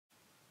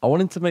I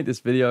wanted to make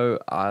this video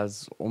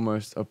as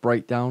almost a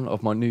breakdown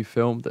of my new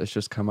film that has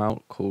just come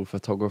out called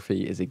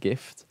Photography is a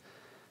Gift.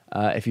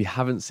 If you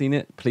haven't seen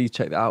it, please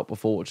check that out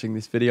before watching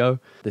this video.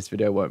 This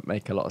video won't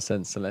make a lot of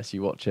sense unless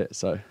you watch it,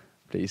 so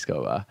please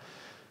go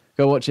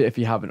watch it if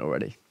you haven't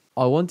already.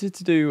 I wanted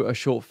to do a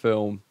short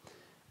film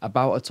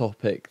about a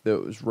topic that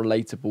was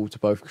relatable to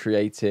both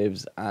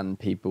creatives and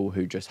people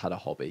who just had a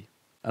hobby.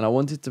 And I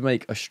wanted to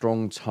make a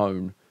strong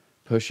tone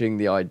pushing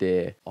the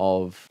idea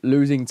of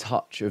losing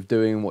touch of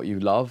doing what you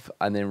love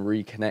and then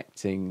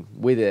reconnecting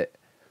with it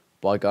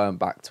by going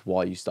back to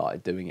why you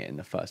started doing it in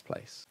the first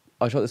place.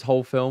 I shot this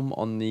whole film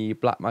on the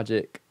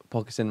Blackmagic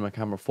Pocket Cinema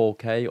Camera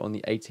 4K on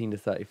the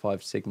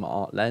 18-35 Sigma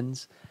Art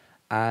lens,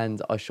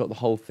 and I shot the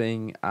whole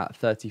thing at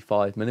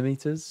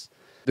 35mm.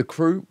 The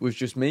crew was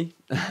just me,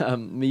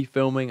 me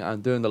filming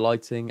and doing the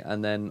lighting,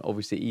 and then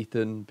obviously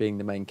Ethan being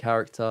the main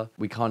character.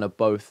 We kind of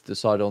both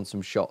decided on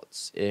some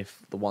shots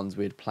if the ones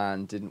we had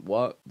planned didn't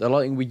work. The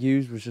lighting we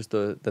used was just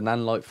the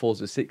Nanlite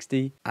Forza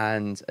 60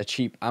 and a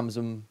cheap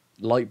Amazon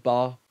light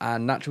bar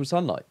and natural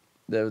sunlight.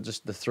 They were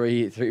just the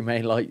three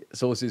main light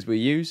sources we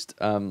used.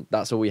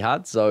 That's all we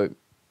had, so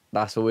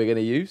that's what we're going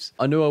to use.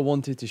 I knew I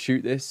wanted to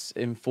shoot this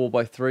in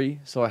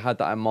 4x3, so I had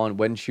that in mind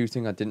when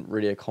shooting. I didn't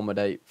really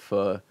accommodate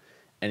for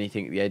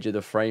anything at the edge of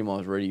the frame. I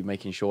was really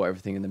making sure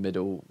everything in the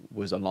middle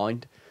was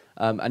aligned.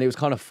 And it was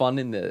kind of fun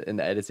in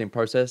the editing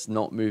process,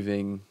 not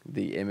moving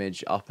the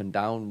image up and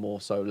down, more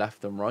so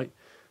left and right.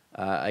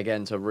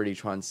 Again, to really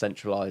try and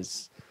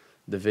centralize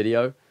the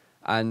video.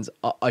 And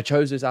I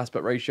chose this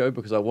aspect ratio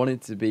because I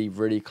wanted to be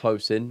really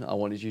close in. I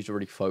wanted you to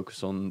really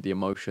focus on the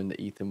emotion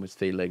that Ethan was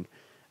feeling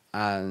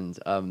and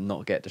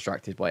not get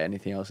distracted by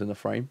anything else in the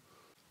frame.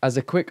 As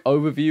a quick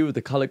overview of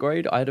the color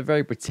grade, I had a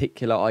very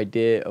particular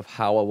idea of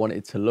how I wanted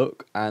it to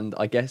look, and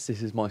I guess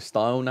this is my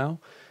style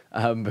now,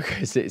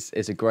 because it's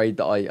a grade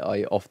that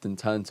I often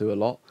turn to a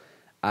lot,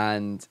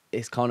 and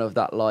it's kind of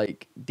that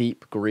like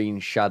deep green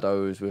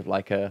shadows with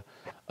like an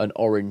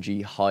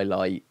orangey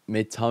highlight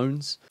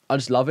mid-tones. I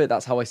just love it.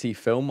 That's how I see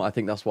film. I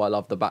think that's why I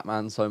love The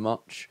Batman so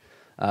much,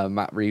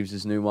 Matt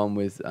Reeves' new one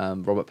with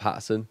Robert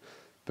Pattinson,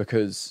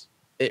 because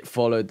it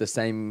followed the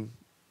same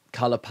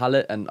color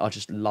palette, and I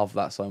just love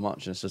that so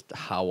much. It's just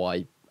how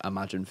I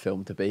imagine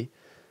film to be.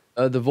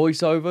 The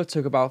voiceover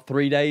took about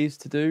 3 days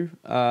to do.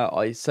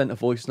 I sent a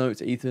voice note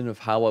to Ethan of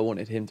how I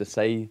wanted him to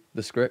say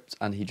the script,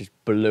 and he just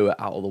blew it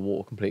out of the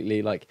water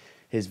completely. Like,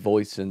 his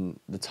voice and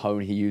the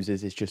tone he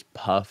uses is just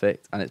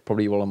perfect, and it's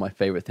probably one of my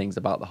favorite things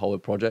about the whole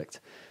project.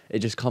 It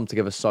just comes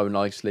together so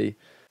nicely.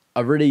 I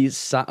really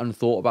sat and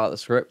thought about the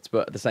script,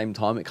 but at the same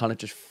time it kind of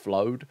just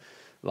flowed.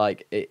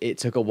 Like, it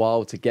took a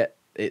while to get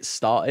it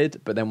started,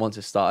 but then once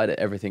it started,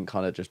 everything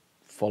kind of just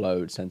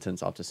followed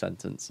sentence after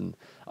sentence, and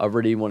I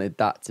really wanted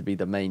that to be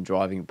the main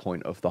driving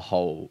point of the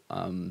whole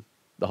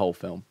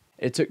film.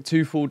 It took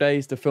 2 full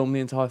days to film the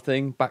entire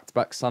thing,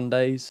 back-to-back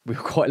Sundays. We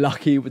were quite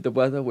lucky with the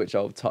weather, which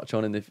I'll touch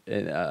on in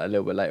a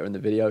little bit later in the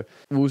video.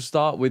 We'll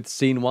start with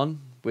scene 1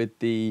 with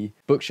the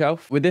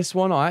bookshelf. With this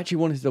one, I actually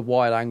wanted the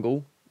wide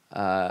angle.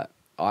 I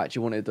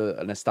actually wanted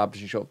an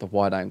establishing shot of the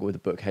wide angle with the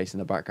bookcase in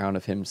the background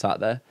of him sat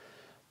there.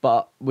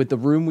 But with the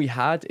room we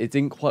had, it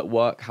didn't quite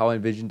work how I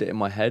envisioned it in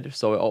my head,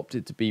 so I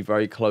opted to be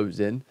very closed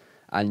in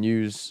and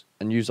use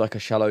like a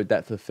shallow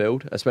depth of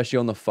field, especially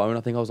on the phone.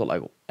 I think I was at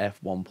like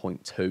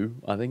f1.2,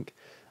 I think.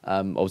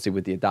 Obviously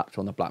with the adapter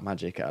on the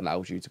Blackmagic, it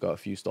allows you to go a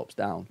few stops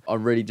down.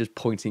 I'm really just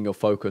pointing your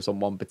focus on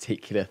one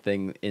particular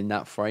thing in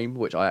that frame,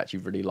 which I actually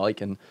really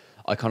like, and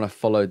I kind of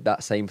followed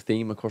that same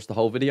theme across the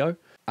whole video.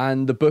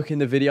 And the book in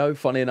the video,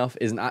 funny enough,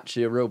 isn't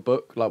actually a real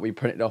book. Like, we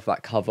printed off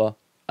that cover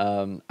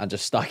and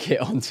just stuck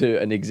it onto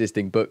an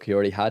existing book he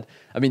already had.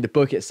 I mean, the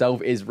book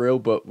itself is real,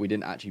 but we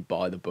didn't actually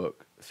buy the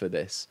book for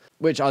this,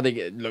 which I think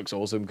it looks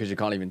awesome because you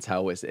can't even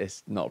tell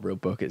it's not a real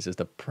book. It's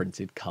just a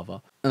printed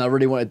cover. And I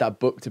really wanted that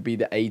book to be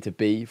the A to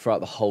B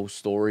throughout the whole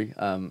story,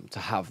 to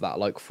have that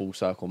like full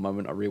circle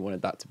moment. I really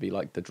wanted that to be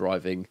like the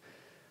driving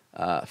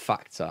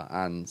factor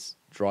and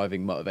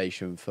driving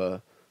motivation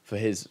for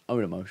his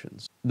own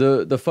emotions.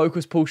 The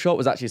focus pull shot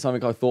was actually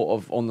something I thought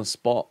of on the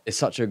spot. It's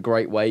such a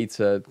great way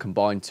to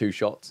combine 2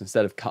 shots.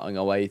 Instead of cutting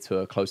away to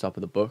a close-up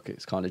of the book,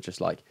 it's kind of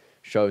just like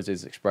shows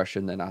his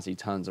expression, then as he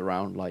turns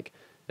around, like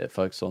it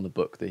focuses on the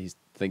book that he's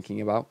thinking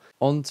about.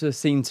 On to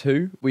scene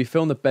 2. We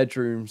filmed the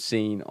bedroom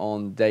scene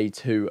on day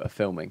 2 of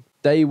filming.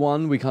 Day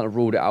 1, we kind of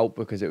ruled it out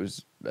because it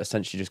was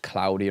essentially just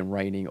cloudy and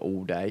raining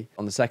all day.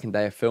 On the second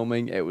day of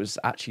filming, it was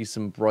actually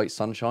some bright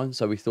sunshine,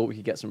 so we thought we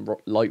could get some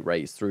light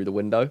rays through the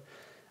window.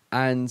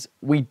 And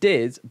we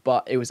did,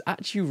 but it was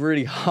actually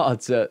really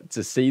hard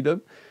to see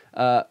them.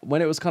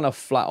 When it was kind of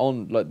flat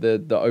on, like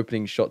the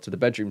opening shot to the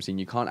bedroom scene,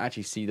 you can't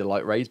actually see the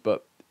light rays,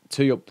 but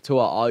to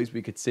our eyes,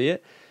 we could see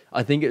it.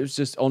 I think it was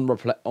just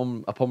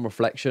upon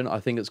reflection, I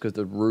think it's because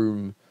the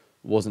room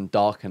wasn't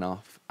dark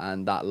enough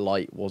and that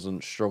light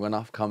wasn't strong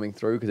enough coming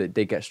through, because it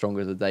did get stronger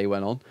as the day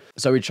went on.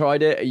 So we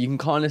tried it. You can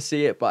kind of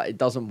see it, but it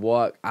doesn't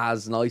work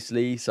as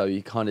nicely. So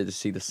you kind of just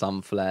see the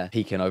sun flare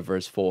peeking over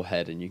his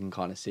forehead, and you can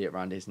kind of see it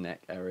around his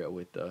neck area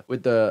with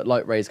the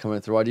light rays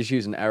coming through. I just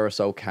used an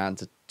aerosol can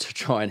to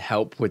try and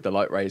help with the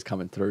light rays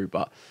coming through,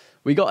 but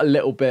we got a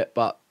little bit,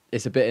 but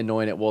it's a bit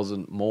annoying it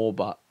wasn't more,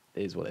 but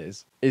it is what it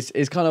is.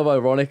 It's kind of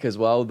ironic as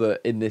well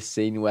that in this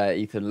scene where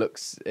Ethan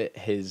looks at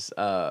his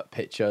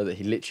picture that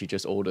he literally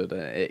just ordered,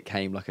 and it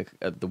came like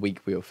the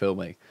week we were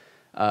filming,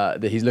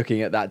 that he's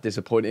looking at that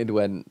disappointed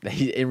when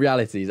in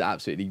reality he's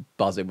absolutely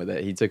buzzing with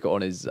it. He took it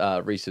on his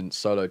recent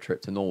solo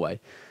trip to Norway,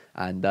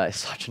 and it's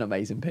such an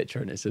amazing picture,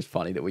 and it's just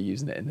funny that we're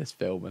using it in this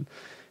film, and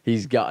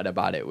he's gutted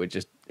about it, which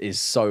just is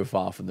so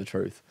far from the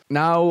truth.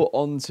 Now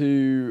on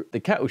to the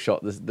kettle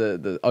shot,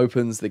 the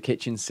opens the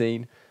kitchen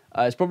scene.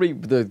 It's probably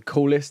the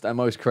coolest and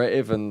most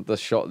creative, and the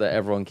shot that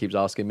everyone keeps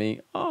asking me,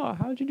 oh,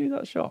 how'd you do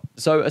that shot?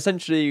 So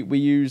essentially we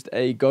used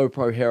a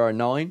GoPro Hero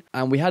 9,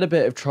 and we had a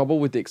bit of trouble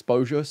with the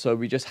exposure. So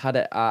we just had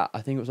it at,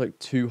 I think it was like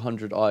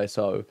 200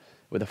 ISO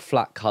with a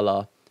flat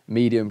color,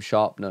 medium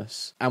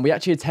sharpness. And we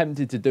actually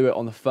attempted to do it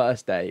on the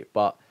first day,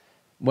 but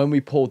when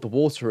we poured the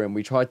water in,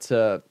 we tried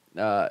to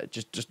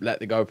just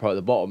let the GoPro at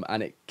the bottom,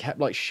 and it kept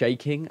like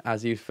shaking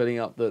as he was filling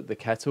up the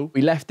kettle.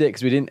 We left it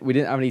because we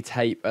didn't have any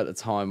tape at the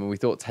time, and we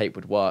thought tape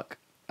would work.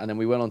 And then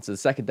we went on to the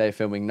second day of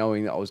filming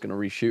knowing that I was going to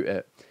reshoot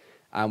it,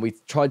 and we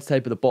tried to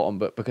tape at the bottom,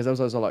 but because there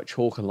was like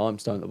chalk and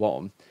limestone at the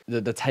bottom,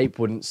 the tape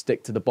wouldn't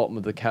stick to the bottom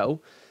of the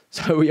kettle.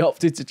 So we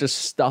opted to just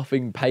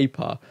stuffing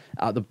paper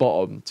at the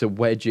bottom to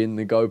wedge in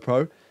the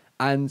GoPro.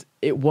 And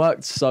it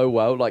worked so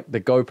well. Like,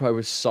 the GoPro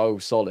was so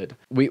solid.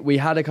 We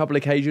had a couple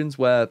occasions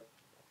where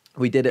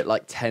we did it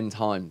like 10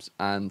 times,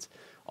 and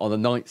on the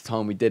 9th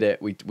time we did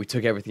it, we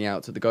took everything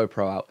out, took the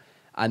GoPro out,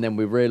 and then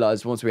we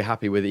realized once we were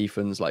happy with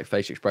Ethan's like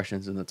facial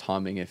expressions and the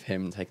timing of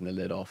him taking the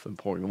lid off and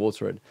pouring the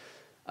water in,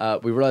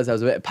 we realized there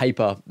was a bit of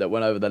paper that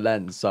went over the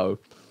lens, so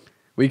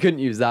we couldn't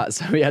use that.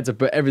 So we had to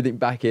put everything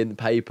back in,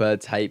 paper,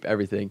 tape,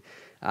 everything.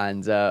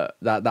 And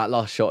that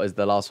last shot is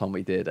the last one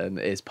we did, and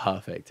it's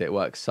perfect. It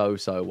works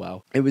so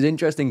well. It was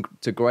interesting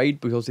to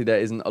grade because obviously there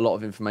isn't a lot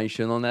of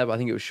information on there, but I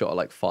think it was shot at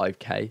like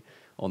 5K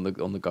on the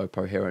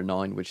GoPro Hero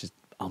 9, which is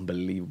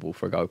unbelievable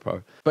for a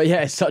GoPro. But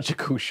yeah, it's such a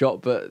cool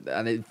shot,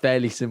 and it's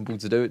fairly simple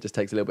to do. It just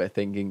takes a little bit of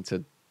thinking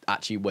to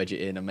actually wedge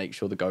it in and make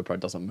sure the GoPro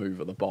doesn't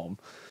move at the bottom.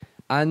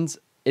 And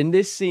in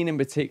this scene in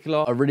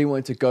particular, I really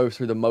wanted to go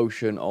through the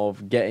motion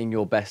of getting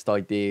your best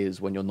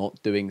ideas when you're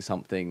not doing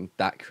something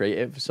that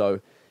creative. So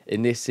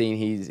in this scene,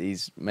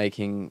 he's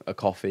making a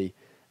coffee,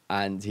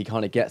 and he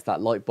kind of gets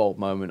that light bulb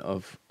moment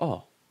of,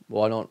 oh,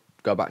 why not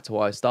go back to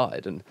why I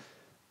started? And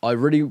I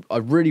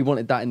really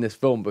wanted that in this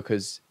film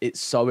because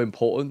it's so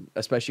important,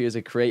 especially as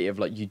a creative.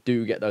 Like, you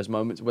do get those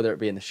moments, whether it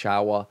be in the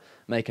shower,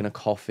 making a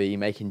coffee,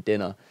 making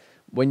dinner.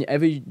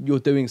 Whenever you're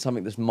doing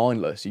something that's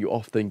mindless, you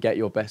often get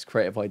your best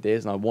creative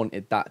ideas, and I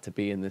wanted that to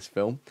be in this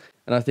film.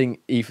 And I think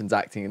Ethan's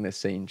acting in this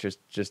scene just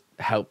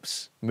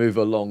helps move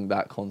along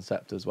that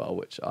concept as well,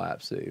 which I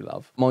absolutely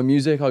love. My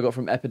music I got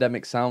from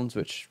Epidemic Sounds,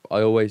 which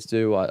I always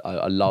do.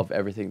 I love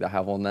everything they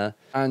have on there.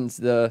 And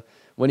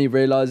when he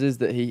realizes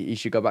that he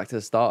should go back to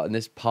the start, and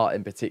this part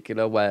in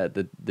particular where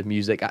the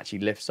music actually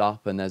lifts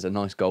up and there's a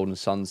nice golden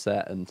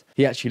sunset and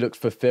he actually looks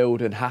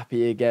fulfilled and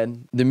happy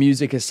again. The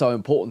music is so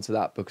important to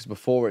that, because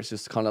before it's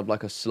just kind of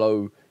like a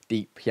slow,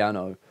 deep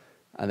piano,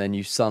 and then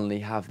you suddenly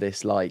have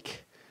this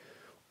like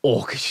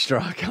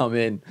orchestra come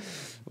in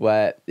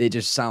where it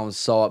just sounds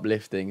so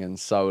uplifting and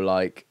so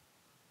like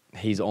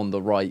he's on the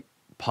right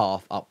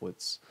path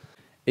upwards.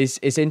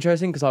 It's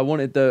interesting because I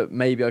wanted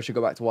maybe I should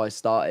go back to why I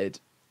started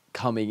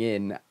coming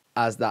in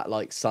as that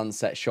like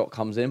sunset shot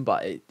comes in,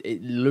 but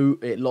it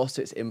lost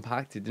its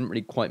impact. It didn't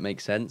really quite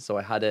make sense. So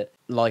I had it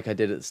like I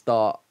did at the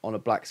start on a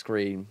black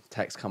screen,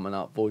 text coming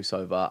up,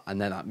 voiceover,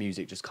 and then that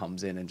music just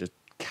comes in and just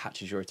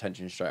catches your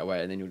attention straight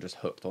away, and then you're just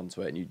hooked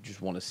onto it and you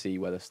just want to see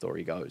where the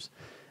story goes.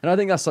 And I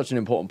think that's such an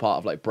important part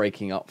of like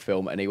breaking up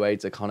film anyway,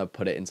 to kind of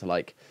put it into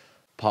like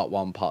part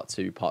 1, part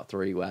 2, part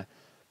 3, where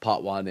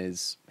part 1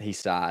 is he's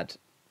sad,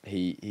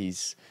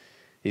 he's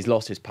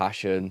lost his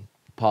passion.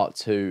 Part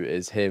 2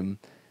 is him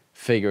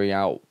figuring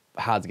out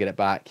how to get it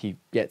back. He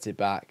gets it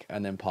back.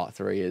 And then part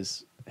 3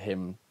 is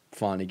him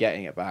finally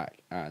getting it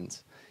back and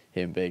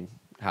him being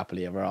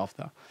happily ever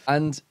after.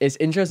 And it's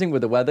interesting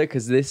with the weather,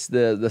 because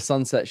the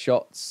sunset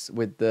shots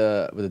with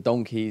the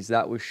donkeys,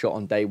 that was shot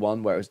on day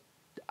 1 where it was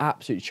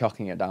absolutely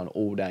chucking it down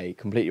all day,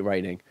 completely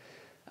raining.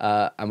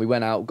 And we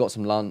went out, got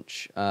some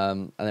lunch,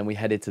 and then we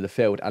headed to the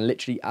field. And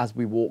literally as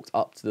we walked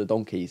up to the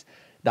donkeys,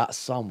 that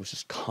sun was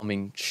just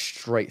coming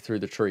straight through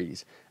the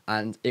trees.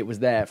 And it was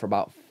there for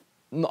about,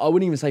 I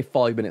wouldn't even say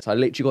 5 minutes. I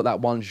literally got that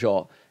one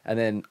shot, and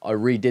then I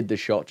redid the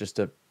shot just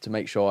to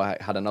make sure I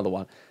had another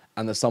one.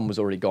 And the sun was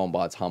already gone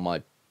by the time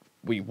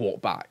we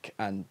walked back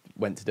and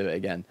went to do it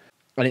again.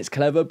 And it's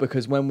clever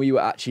because when we were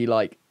actually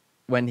like,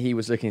 when he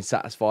was looking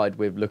satisfied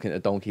with looking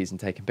at the donkeys and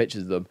taking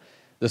pictures of them,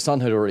 the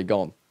sun had already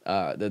gone.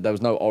 There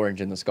was no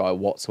orange in the sky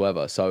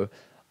whatsoever. So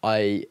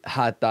I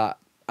had that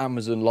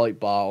Amazon light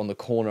bar on the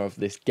corner of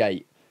this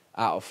gate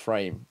out of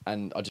frame,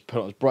 and I just put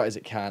it on as bright as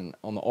it can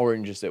on the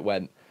orange as it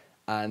went,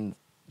 and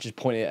just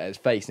pointed it at his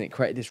face, and it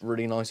created this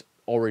really nice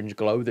orange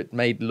glow that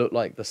made it look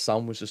like the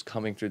sun was just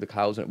coming through the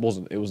clouds, and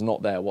it was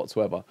not there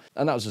whatsoever.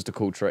 And that was just a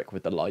cool trick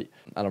with the light,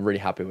 and I'm really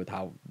happy with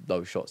how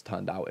those shots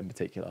turned out in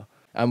particular.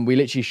 And we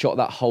literally shot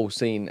that whole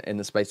scene in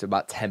the space of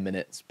about 10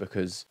 minutes,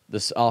 because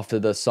after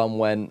the sun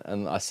went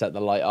and I set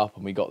the light up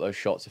and we got those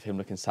shots of him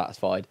looking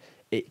satisfied,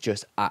 it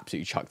just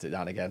absolutely chucked it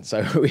down again.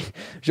 So we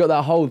shot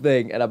that whole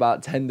thing in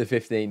about 10 to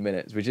 15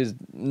 minutes, which is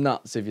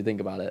nuts if you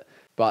think about it.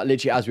 But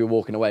literally, as we were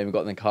walking away and we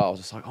got in the car, I was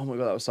just like, oh my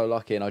God, that was so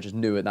lucky. And I just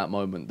knew at that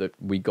moment that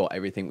we got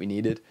everything we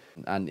needed.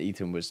 And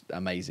Ethan was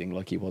amazing,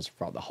 like he was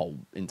throughout the whole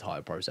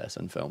entire process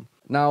and film.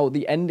 Now,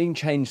 the ending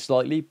changed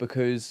slightly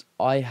because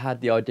I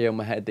had the idea in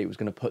my head that he was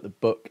going to put the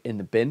book in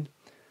the bin,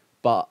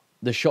 but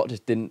the shot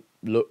just didn't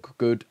look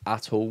good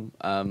at all.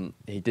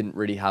 He didn't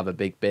really have a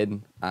big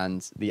bin,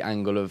 and the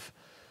angle of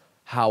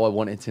how I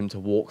wanted him to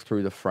walk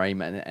through the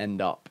frame and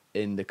end up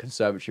in the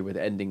conservatory where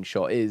the ending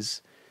shot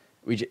is,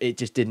 it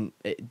just didn't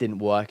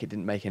work. It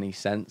didn't make any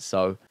sense.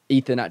 So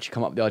Ethan actually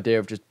come up with the idea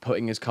of just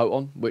putting his coat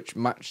on, which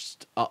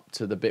matched up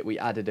to the bit we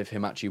added of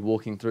him actually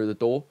walking through the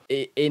door.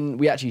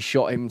 We actually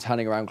shot him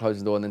turning around,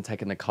 closing the door, and then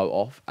taking the coat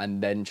off,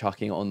 and then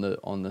chucking it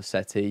on the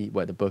settee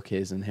where the book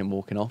is, and him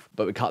walking off.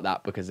 But we cut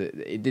that because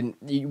it didn't.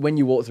 When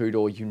you walk through the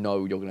door, you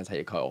know you're going to take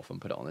your coat off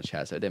and put it on the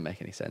chair, so it didn't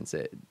make any sense.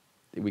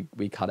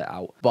 We cut it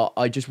out. But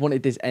I just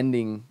wanted this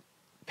ending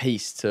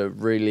piece to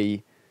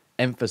really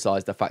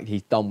emphasize the fact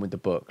he's done with the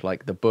book.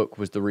 Like, the book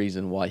was the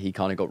reason why he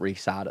kind of got really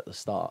sad at the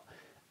start,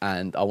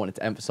 and I wanted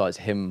to emphasize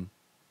him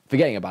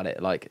forgetting about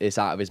it. Like, it's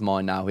out of his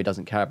mind now, he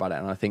doesn't care about it.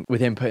 And I think with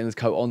him putting his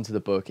coat onto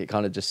the book, it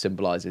kind of just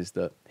symbolizes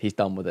that he's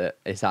done with it,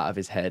 it's out of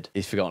his head,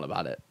 he's forgotten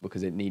about it,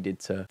 because it needed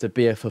to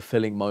be a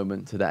fulfilling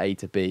moment to the A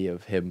to B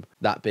of him,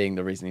 that being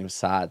the reason he was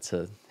sad,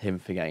 to him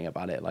forgetting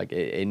about it. Like,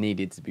 it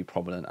needed to be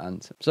prominent.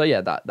 And so yeah,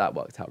 that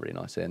worked out really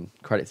nicely, and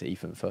credit to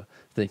Ethan for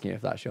thinking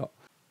of that shot.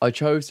 I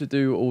chose to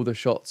do all the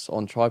shots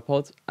on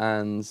tripod,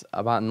 and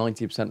about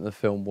 90% of the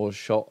film was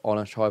shot on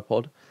a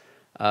tripod,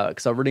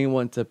 because I really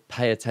wanted to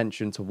pay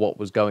attention to what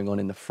was going on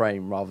in the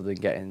frame rather than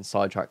getting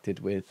sidetracked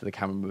with the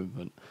camera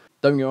movement.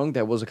 Don't get me wrong,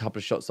 there was a couple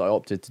of shots that I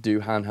opted to do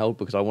handheld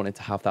because I wanted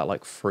to have that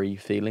like free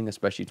feeling,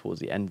 especially towards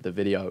the end of the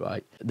video.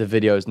 Like, the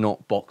video is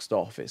not boxed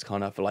off, it's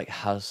kind of like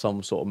has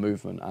some sort of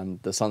movement,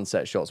 and the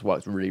sunset shots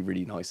worked really,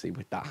 really nicely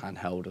with that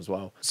handheld as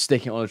well.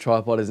 Sticking on a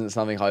tripod isn't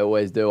something I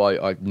always do.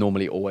 I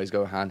normally always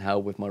go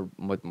handheld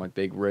with my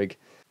big rig.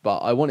 But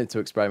I wanted to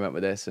experiment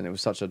with this, and it was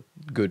such a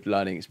good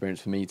learning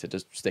experience for me to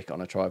just stick it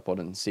on a tripod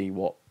and see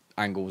what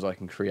angles I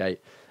can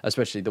create,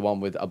 especially the one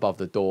with above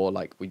the door.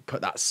 Like, we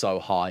put that so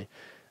high,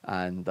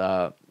 and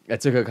it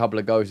took a couple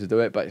of goes to do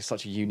it, but it's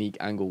such a unique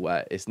angle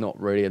where it's not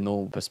really a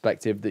normal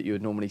perspective that you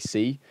would normally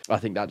see. I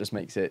think that just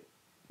makes it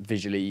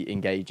visually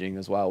engaging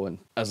as well, and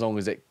as long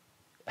as it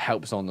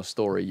helps on the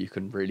story, you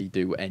can really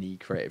do any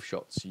creative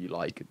shots you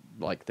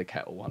like the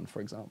kettle one,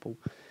 for example.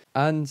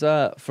 And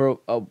for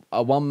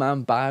a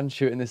one-man band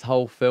shooting this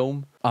whole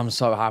film, I'm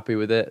so happy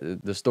with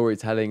it. The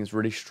storytelling is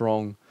really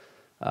strong.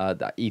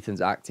 That Ethan's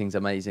acting's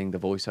amazing. The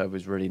voiceover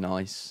is really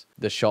nice.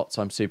 The shots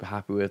I'm super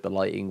happy with. The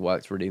lighting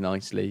works really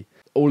nicely.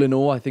 All in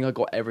all, I think I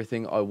got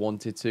everything I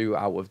wanted to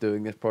out of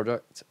doing this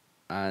project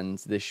and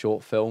this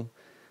short film.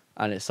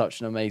 And it's such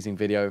an amazing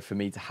video for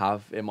me to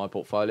have in my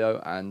portfolio,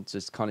 and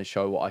just kind of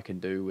show what I can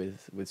do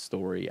with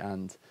story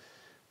and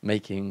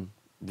making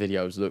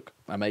videos look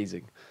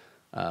amazing.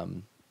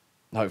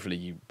 Hopefully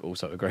you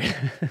also agree.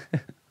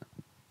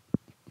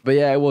 But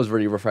yeah, it was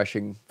really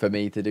refreshing for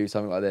me to do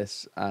something like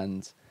this,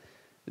 and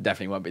it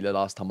definitely won't be the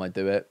last time I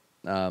do it.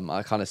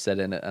 I kind of said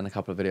in a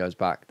couple of videos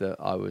back that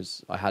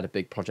I had a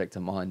big project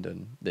in mind,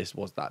 and this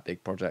was that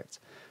big project.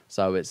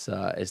 So it's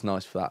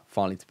nice for that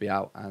finally to be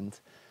out, and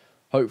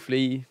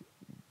hopefully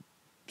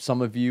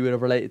some of you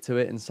have related to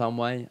it in some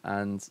way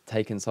and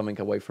taken something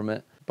away from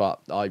it. But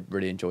I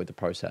really enjoyed the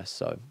process,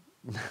 so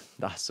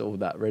that's all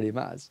that really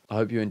matters. I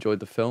hope you enjoyed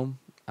the film,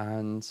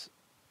 and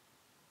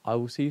I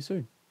will see you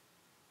soon.